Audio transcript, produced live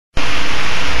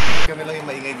Kami lang yung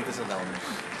maingay dito sa lounge.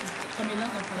 Kami lang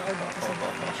ang pala ba sa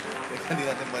lounge? Hindi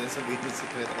natin pala sabihin yung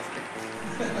sikreto kasi.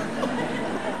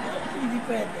 Hindi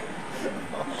pwede.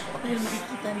 Dahil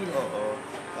makikita nila. Oo.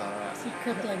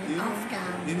 Secret lang yung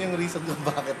off-cam. Yun yung reason kung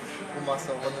bakit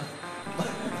pumasok ko na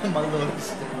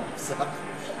mag-lunch sa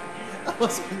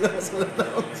tapos pagdalas ko na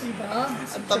lounge. Diba?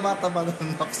 Ang tama-tama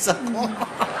ng naksa ko.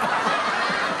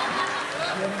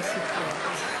 Yan ang secret.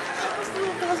 Tapos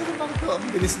naman ka kasi naman ko. Ang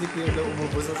bilis ni Pierre na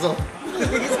umubos sa so.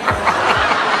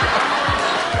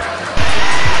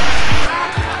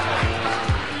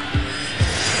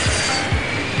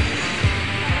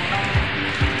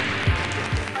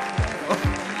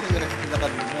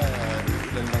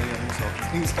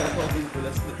 Sa mga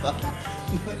bulas na pa.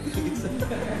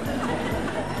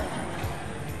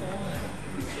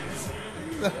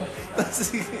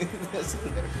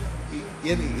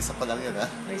 Yan isa pa lang yan ha?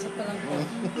 Isa pa lang po.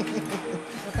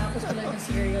 Matapos pa lang yung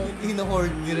cereal.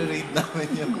 Ino-hoard, nire-rate namin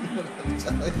yung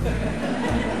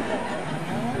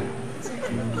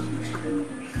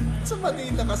sa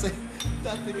Manila kasi.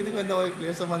 Dati pinaganda ko yung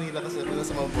clear sa Manila kasi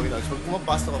sa Mabuhay Lounge. Pag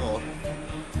pumapasok ako,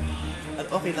 at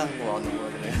okay lang po ako ng mga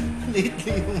ganyan.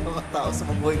 Lately yung mga tao sa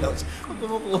Mabuhay Lounge, kung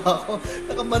kumukuha ako,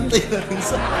 nakabantay na rin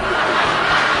sa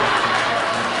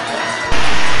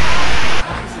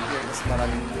mas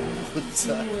maraming food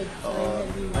sa... For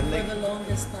the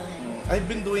longest time. I've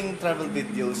been doing travel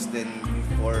videos din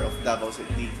before of Davao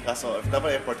City, kaso of Davao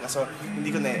Airport, kaso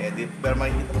hindi ko na-edit. Pero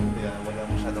makikita ko kaya wala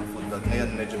masyadong food doon. Ngayon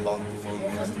medyo bountiful.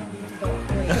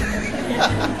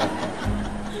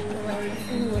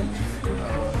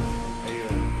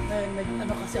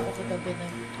 Ano kasi ako kagabi na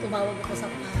tumawag ako sa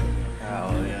plan.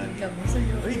 Oo, yan. Kami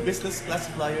sa'yo. Uy, business class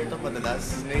flyer to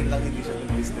madalas. Ngayon lang hindi siya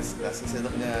yung business class. Instead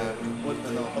of niya,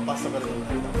 papasok ka rin ng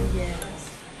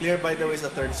Yes. Clear, by the way, is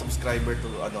the third subscriber to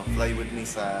fly with me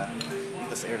sa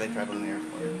dito sa airline travel and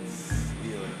airports.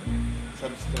 Yun.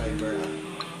 Subscriber.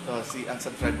 So, ang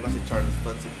subscriber ko si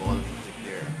Charleston, si Paul, si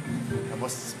Claire.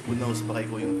 Tapos, who knows, baka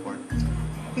ikaw yung fourth.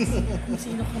 Kung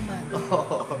sino ka man.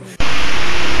 Oo.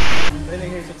 Dahil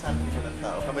nag-hearsay sa atin ng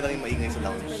tao. Kami lang yung maingay sa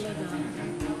lounge. Talaga.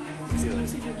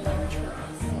 Exclusive lounge for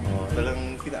us. Oo.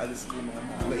 Talagang pinaalis yung mga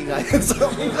tao. Maingayan sa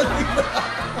akin.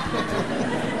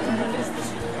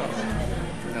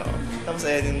 Tapos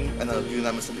ayan yung view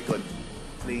namin sa likod.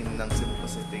 Plane ng Cebu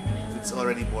Pacific. It's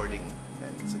already boarding.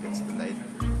 And it's against the light.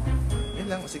 Yan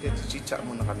lang. Sige, chicha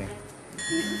muna kami.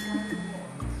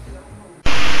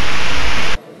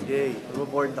 Yay!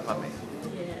 Mag-board na kami.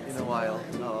 In a while.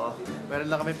 Oo. Meron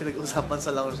lang kami pinag-usapan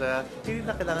sa lounge siya. Hindi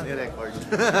na kailangan i-record.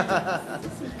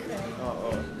 Oo.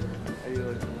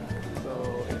 Ayun.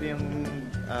 So, ito yung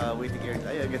waiting area.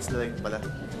 Ay, against the light pala.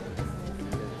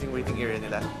 Ito yung waiting area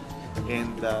nila.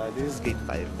 And this is gate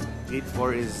 5. Gate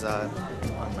 4 is on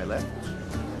my left.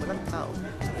 Walang tao.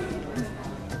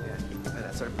 Yeah. And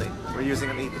that's our plane. We're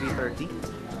using an A330.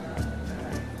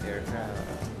 Aircraft.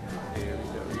 There we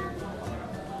go.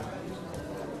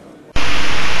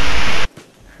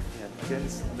 Yan,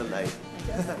 against the light.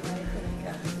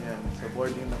 Yan, so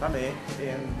boarding na kami.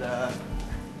 And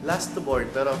last to board,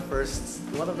 pero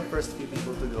one of the first few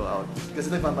people to go out.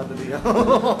 Kasi nagmamadali ako.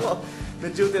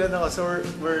 Nag-duty na ako. So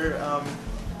we're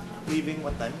leaving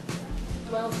what time?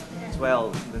 12.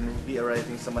 Then we'll be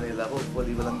arriving sa Manila.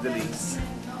 Hopefully walang delays.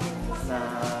 Na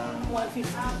 1:50.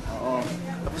 Oo.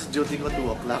 Tapos duty ko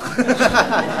 2 o'clock.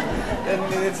 10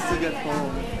 minutes to get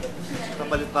home.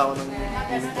 Kapalit pa ako ng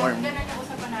uniform.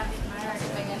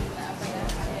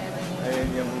 Ayan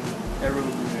yung aero.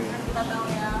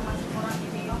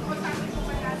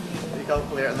 Ikaw,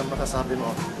 Claire, anong masasabi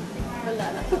mo? Wala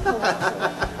lang.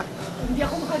 Hindi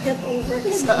ako makaget over.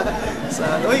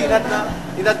 Uy,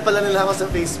 inat pala nila ako sa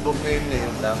Facebook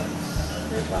ngayon lang.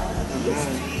 Diba?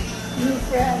 New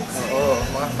friends. Oo,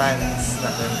 mga fans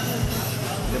natin.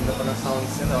 Ganda pa ng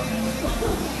sounds nila.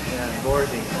 Ayan,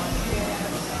 boarding.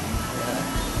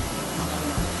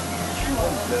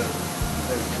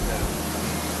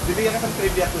 Bibigyan ka ng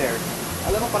trivia, Claire.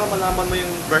 Alam mo, para malaman mo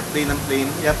yung birthday ng plane,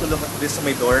 you have to look at this sa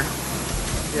may door.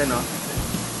 Yan o.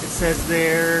 It says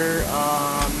there,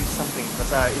 something.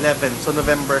 Basta 11. So,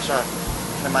 November siya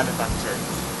na manufacture.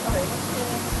 Okay.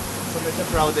 So, medyo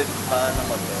crowded pa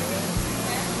naman.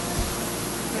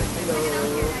 Hello.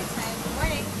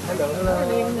 Hello. Hello.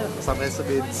 Kasama yun sa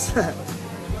bids.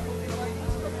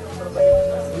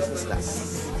 Business class.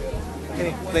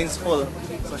 Okay, plane's full.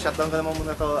 So, shutdown ka naman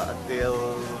muna to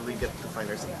until we get to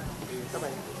find our seat.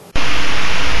 Bye-bye.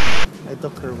 I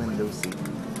took her window seat.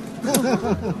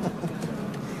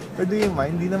 Or do you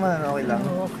mind? Hindi naman, okay lang.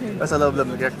 Okay. Basta loob lang.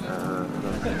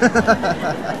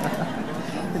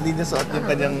 Hindi niya suot yung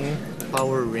kanyang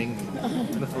power ring.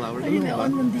 Na flower. Ayun Ano na, ba?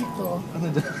 nandito. Ano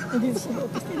dyan? Nandito sa loob.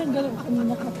 Tapos tinanggal ko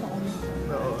kanina kataan.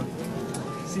 Oo.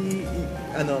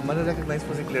 Marirecognize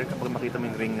mo si Claire kapag makita mo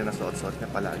yung ring niya na suot-suot niya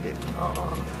palagi.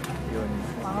 Oo. Yun.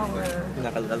 Flower.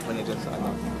 Pinakalal pa niya dyan sa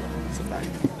sa bag.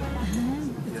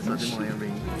 Yes, suotin mo nga yung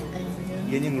ring. Ayun.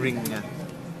 Yan yung ring niya.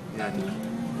 Yan.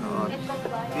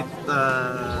 It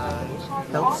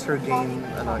helps her gain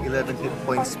 11 hit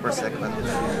points per second.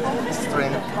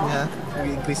 Strength niya,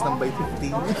 i-increase ng by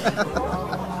 15.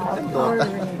 And Dota.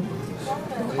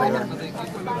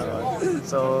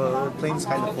 So, plane's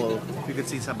kind of full. If you could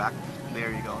see sa back,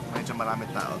 there you go. Medyo marami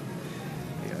tao.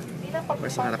 Ayan.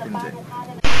 Where's sa harap hindi?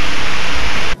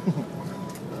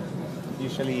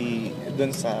 Usually,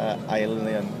 dun sa aisle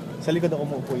na yan. Sa likod ako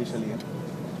umuupo usually.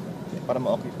 Para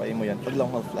ma-occupy mo yan. Pag long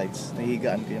haul flights,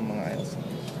 nahihigaan ko yung mga aisles.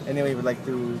 Anyway, we'd like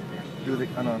to do the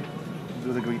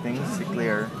greetings. Si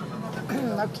Claire.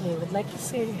 Okay, we'd like to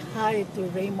say hi to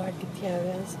Raymar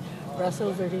Gutierrez,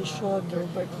 Russell Vericio,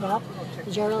 Gilbert Knapp,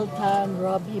 Gerald Tan,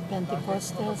 Robbie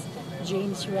Pentecostes,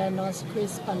 James Renos,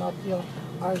 Chris Panopio,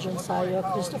 Arjun Sayo,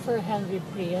 Christopher Henry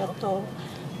Prieto,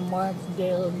 Mark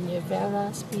Dale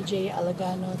Nieveras, PJ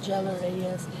Alagano, Jella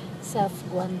Reyes, Seth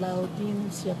Guanlao, Dean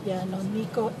Siapiano,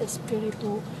 Nico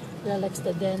Espiritu, Relax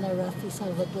Tadena, Rafi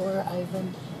Salvador,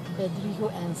 Ivan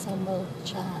Pedrijo, and Samuel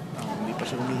Chan. Hindi pa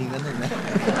siya humihinga nun eh.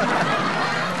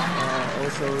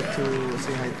 Also to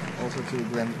say hi also to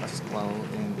Glenn Pascual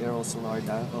and Errol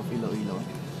Salarda of Iloilo.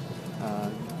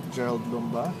 Gerald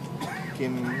Lumba,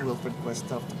 Kim Wilfred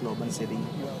Cuesta of Tacloban City,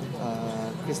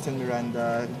 Kristen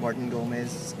Miranda, Martin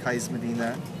Gomez, Kais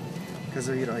Medina,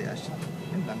 Kazuhiro Hayashi.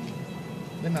 Yun lang.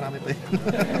 Then marami pa yun.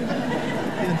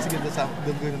 Yun, sige,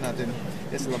 doon gawin natin.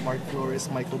 Yes, Mark Flores,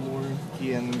 Michael Moore,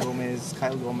 Kian Gomez,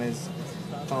 Kyle Gomez,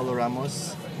 Paulo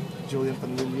Ramos, Julian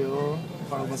Panlilio,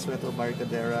 Carl Masueto, Barry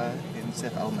Cadera, and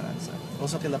Seth Almananza.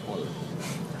 Also kila Paul.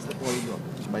 That's the Paul Go,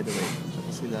 by the way.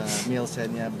 Sila Miel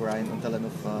Senya, Brian Untalan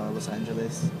of Los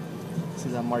Angeles.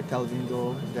 Sila Mark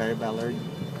Calvingo, Gary Ballard,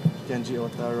 Kenji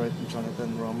Ota,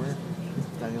 Jonathan Romer,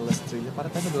 Daniel Estrella.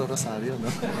 Para tayo nag-Rosario, no?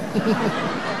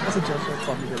 Kasi Joshua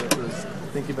Tommy de la Cruz.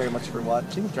 Thank you very much for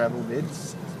watching Travel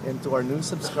Vids. And to our new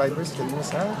subscribers, dali mo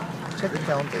sa check and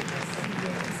count it.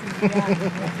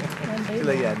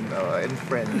 Sila yan. And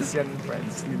friends. Yan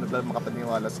friends. Hindi na talaga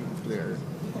makapaniwala si Claire.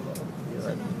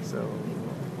 Yan. So,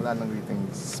 wala nang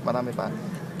greetings. Marami pa.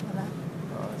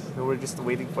 So we're just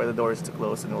waiting for the doors to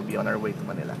close and we'll be on our way to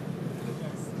Manila.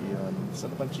 Yan.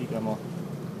 Saan pang chika mo?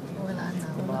 Wala na.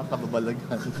 Mga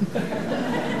kababalaghan.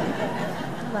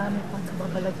 Marami pang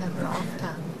kababalaghan or off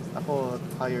cam. Ako,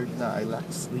 tired na. I lack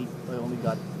sleep. I only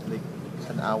got like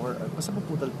an hour. Basta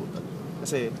puputal-putal.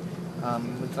 Kasi,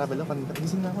 nag-travel ako.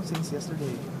 Nagising na ako since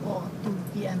yesterday. Oo,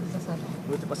 2 p.m. sa sabi.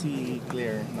 Buti pa si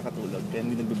Claire nakatulog. Kaya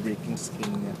hindi nagbe-breaking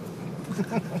skin niya.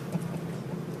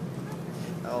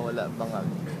 Ako wala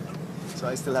bangag. So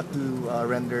I still have to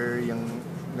render yung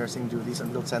nursing duties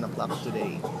until 10 o'clock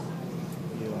today.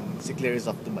 Yung, si Claire is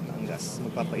off to Batangas.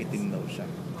 Magpapaitim daw siya.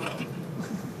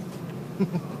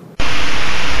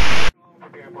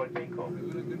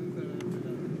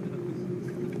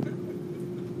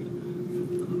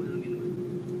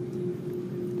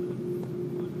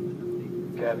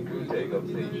 Cabin crew take up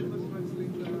stations.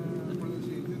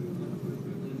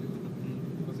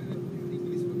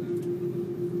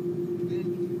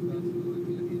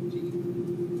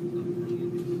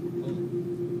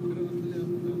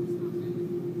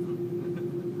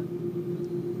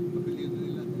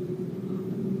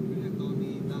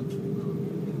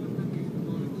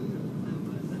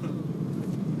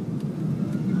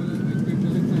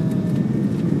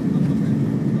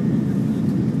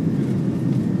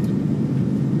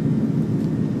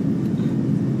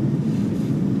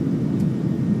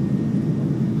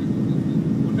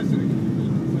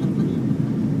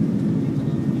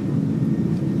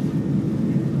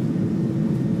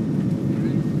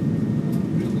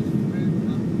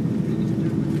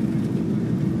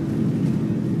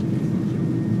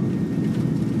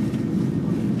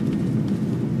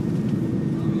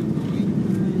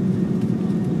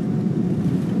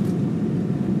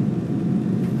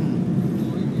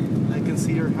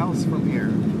 See your house from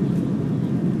here.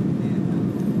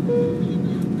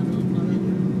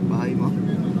 Bahay mo?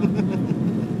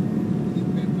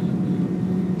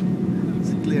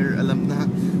 Si Claire, alam na.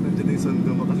 Nandiyan na yung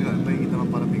sundo mo kasi nakikita mo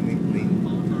parating na yung plane.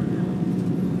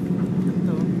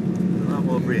 Ito.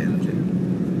 Over engine.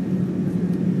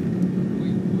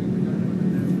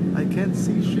 I can't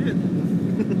see shit.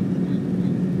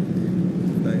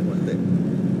 Tayo konti.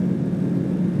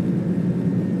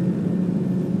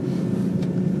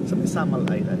 Samal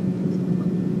Island.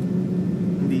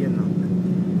 Hindi yan, no?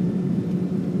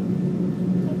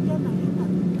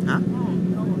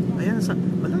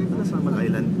 malaki pala sa Mal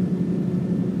Island.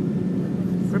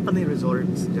 Pero panay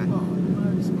resorts dyan.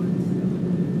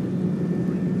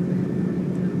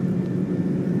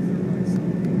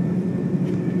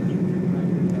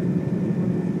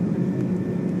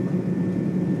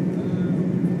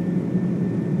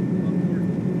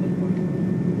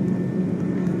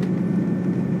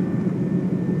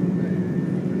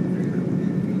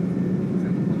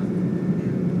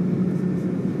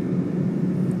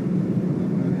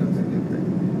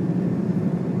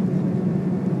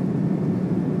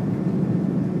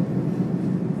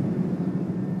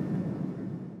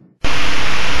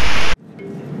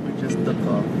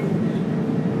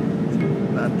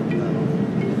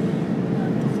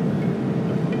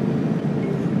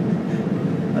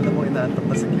 Alam mo, inaantok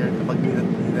na si Claire kapag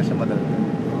hindi na siya madaldal.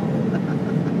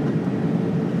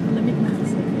 Lamig na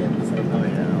kasi kaya masarap. Oh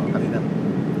yeah, kanina.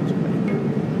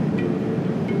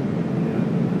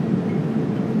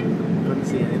 Couldn't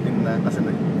see anything na kasi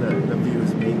the view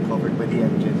is being covered by the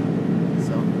engine.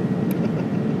 So,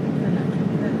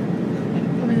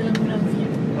 Kami na lang ng view.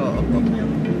 oo.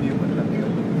 View mo lang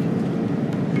yun.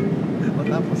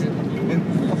 Matapos yun.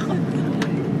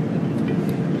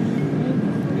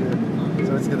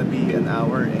 So it's gonna be an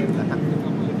hour and a half.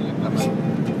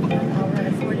 An hour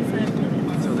and 45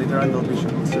 minutes. So later on they'll be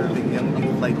serving yung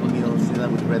in-flight meals nila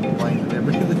with red wine and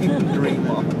everything during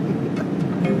mo.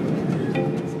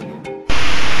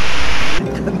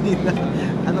 Kanina,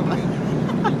 ano ba?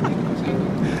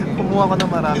 Kumuha ko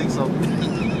ng maraming soft.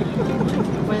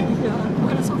 Pwede yun.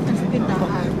 Wala sa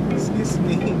tindahan. Excuse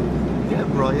me. Yeah,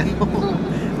 bro. Yeah.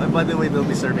 By the way, they'll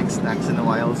be serving snacks in a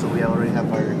while, so we already have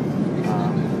our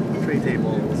tray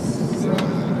tables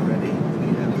ready.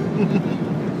 Yeah.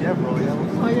 Yeah, bro. Yeah.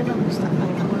 Oh, yun ang gusto ko.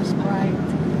 More Sprite.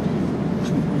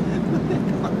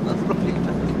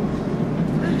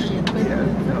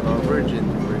 Virgin.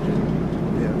 Virgin.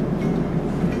 Yeah.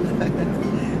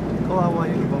 Kawawa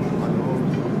yung ibang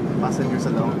passenger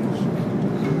sa lounge.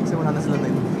 Kasi wala na sila na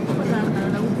ito. Wala na.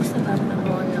 Naubos na namin ng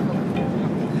royal.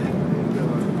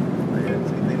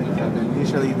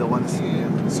 Usually the ones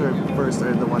served first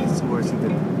are the ones who are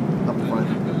seated up front.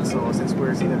 So since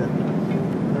we're seated at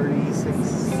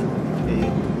 36A,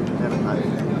 meron tayo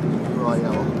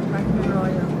Royal.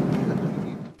 Royal.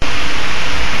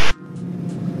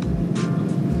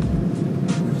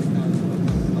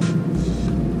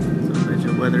 So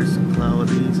medyo weather's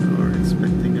cloudy, so we're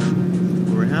expecting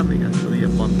we're having actually a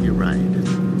bumpy ride.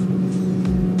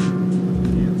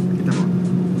 Yeah, kita mo.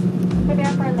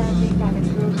 Prepare for landing on the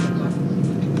cruise station.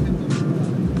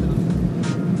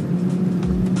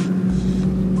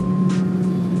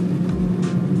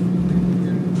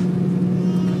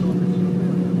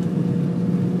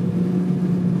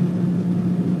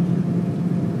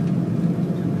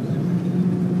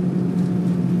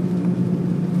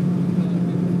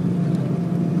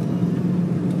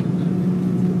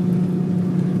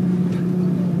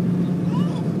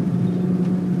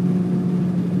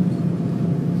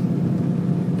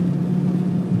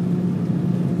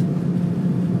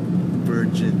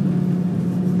 Virgin.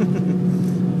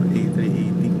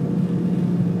 A380.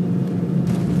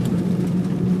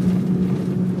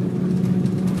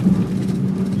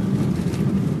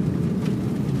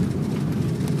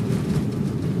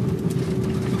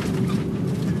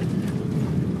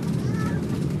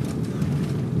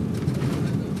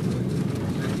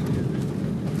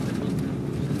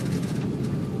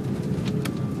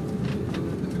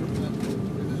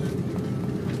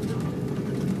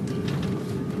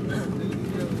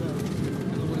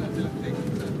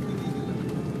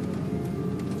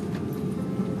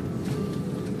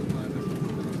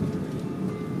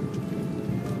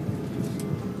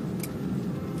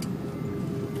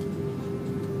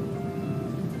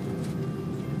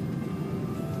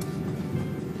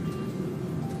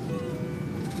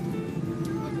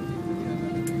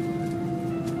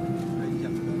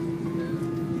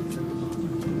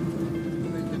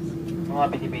 Mga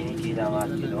Pilipini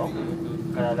kailangan Ginoo,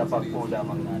 kanalapag po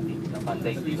lamang natin sa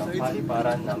pandaigdigang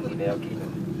paliparan ng NAIA Aquino.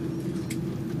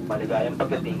 Maligayang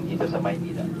pagdating dito sa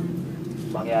Maynila.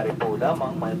 Mangyari po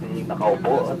lamang manatiling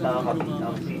nakaupo at nakakabit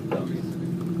ang seatbelts.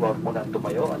 Huwag mo nang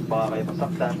tumayo at baka kayo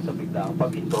masaktan sa biglaang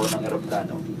paghinto ng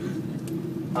eroplano.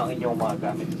 Ang inyong mga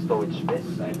gamit sa stowage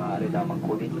vest ay maaari lamang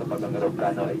kunin kapag ang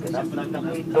eroplano ay ganap ng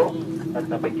nakahinto at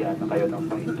nabigyan na kayo ng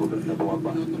pahintulot na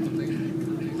bumaba.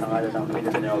 Sa ngalan ng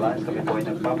Philippine Airlines, kami po ay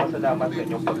nagpapasalamat sa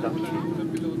inyong pagtangkilik.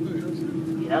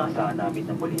 Inaasahan namin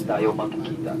na muli tayo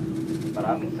magkikita.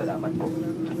 Maraming salamat po.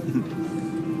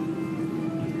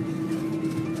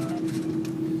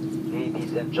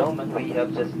 Ladies and gentlemen, we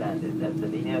have just landed at the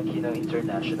NAIA Aquino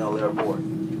International Airport.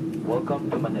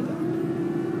 Welcome to Manila.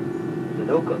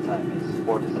 The local time is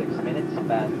 46 minutes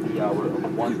past the hour of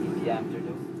 1 in the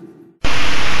afternoon.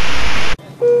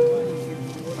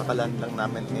 Nakalan lang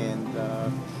namin and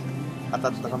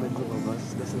atat na kami lumabas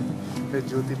kasi may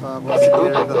duty pa ako sa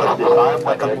clear na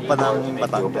takbo pa ng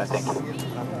Batangas.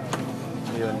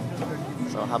 Yun.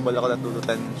 So habol ako ng 2 to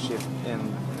 10 shift and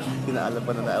pinaalam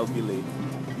pa na I'll be late.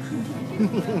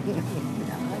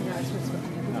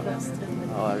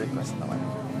 Oo, request naman.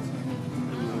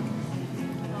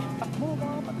 Takbo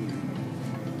ba?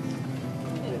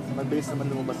 Mag-base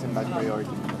naman lumabas yung bag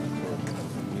priority.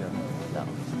 Yun.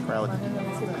 Crowd.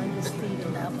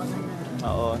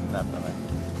 Oo, napangan.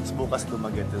 Tapos bukas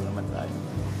lumagento naman tayo.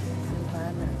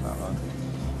 Oo.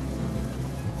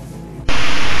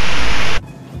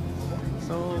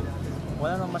 So,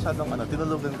 wala nang masyadong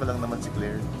tinulugan ko lang naman si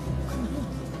Claire.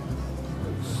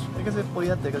 Kasi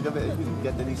puyat kagabi I didn't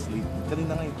get any sleep.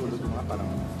 Kanina nga yung tulog ko nga parang,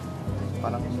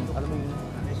 alam mo yung,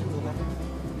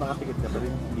 nakapikit ka pa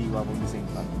rin, diwa mo the same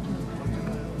time.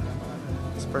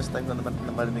 It's first time na naman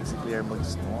namarinig si Claire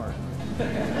mag-snore.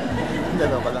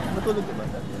 Dalawa pa lang, natulog ka ba?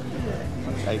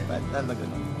 Mag-iPad, na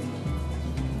gano'n.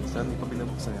 Saan pa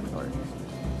binabuksan yung door?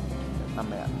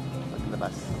 Mamaya,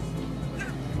 maglabas.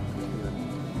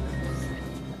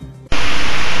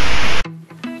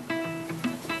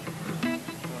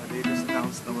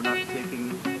 So we're not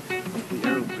taking the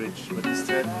Aero Bridge, but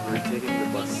instead we're taking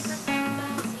the bus.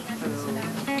 Hello.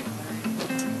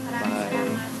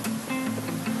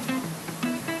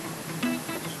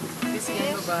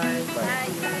 Bye. Bye. Bye.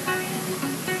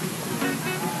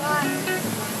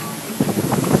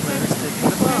 We're taking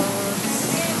the bus.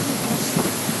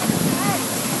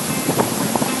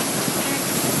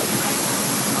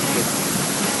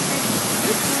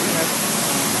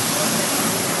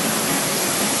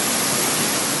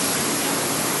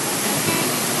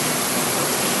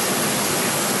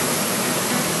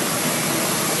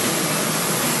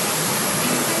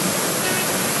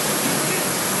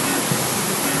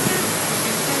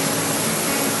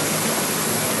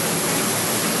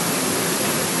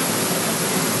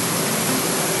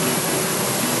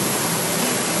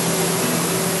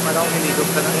 Parang hinigop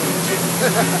ka ng engine.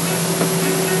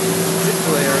 Si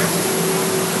Claire.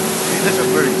 Hindi na siya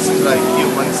bird strike,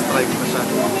 human strike na siya.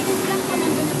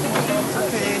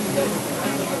 Okay.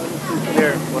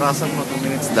 Claire, orasan mo 2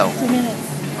 minutes daw. 2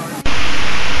 minutes.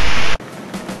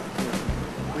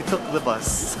 We took the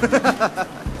bus.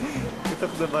 We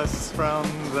took the bus from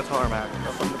the tarmac,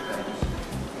 from the bench.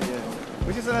 Ayan.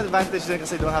 Which is an advantage din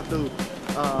kasi you don't have to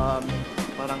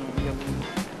parang yung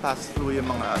pass through yung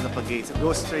mga pag-gates.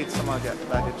 Go straight sa mga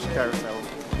baggage carousel.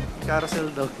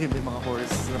 Carousel daw yung may mga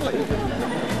horse na paikot.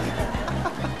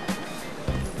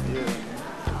 Yeah.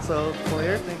 So,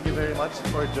 Claire, thank you very much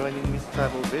for joining me sa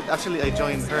travel bit. Actually, I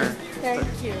joined her. Thank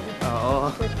you. Oo.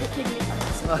 For picking me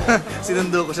up.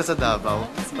 Sinundo ko siya sa Davao.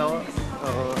 No?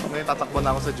 Oo. Ngayon tatakbo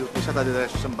na ako sa duty siya.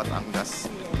 Tadiretso siyang Batangas.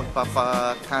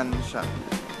 Magpapa-can siya.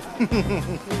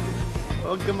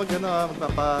 Huwag ka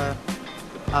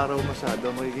magpapa-araw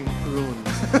masyado. Magiging prune.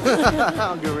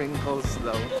 Mag-wrinkles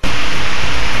daw.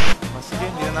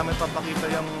 Sige, hindi na namin papakita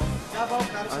yung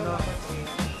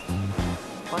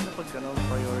paano pag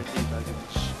priority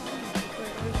baggage?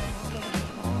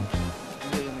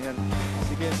 Yan.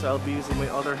 Sige, so I'll be using my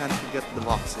other hand to get the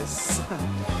boxes.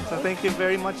 So thank you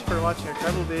very much for watching your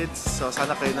travel vids. So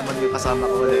sana kayo naman yung kasama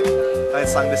ko ulit kahit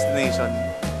sa destination.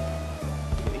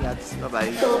 Ingat. Bye-bye.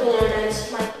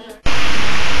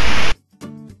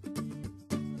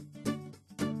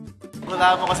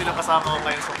 Wala mo kasi nakasama ko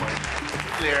kayong support.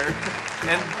 Claire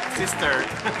and sister.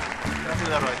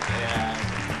 Sila Ron. Ayan.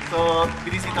 So,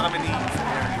 binisita kami ni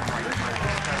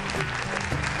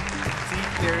si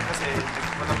Claire kasi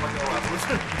walang magawa.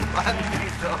 Paano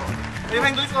dito? Ay,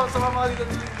 may English ko. Sama mga dito.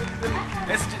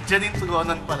 Yes, Janine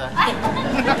Tugonan pala.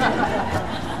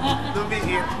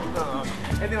 Lumingit.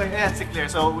 Anyway, ayan si Claire.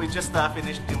 So, we just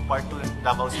finished yung part 2 in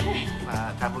Davao City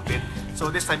travel bit. So,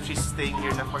 this time she's staying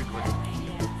here na for good.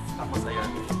 Tapos, ayan.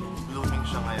 Blooming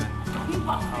siya ngayon.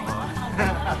 Oo.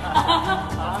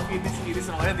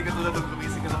 Kinis-kinis mo ngayon. Hindi ka tulad ng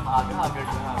gumising ka ng maaga. Haggard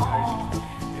na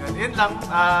haggard. Yun lang.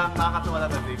 Nakakatuwa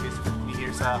lang na they visited me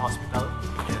here sa hospital.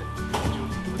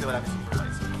 Buti wala kang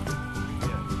supervisor.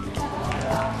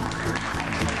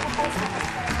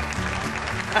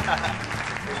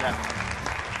 Yun lang.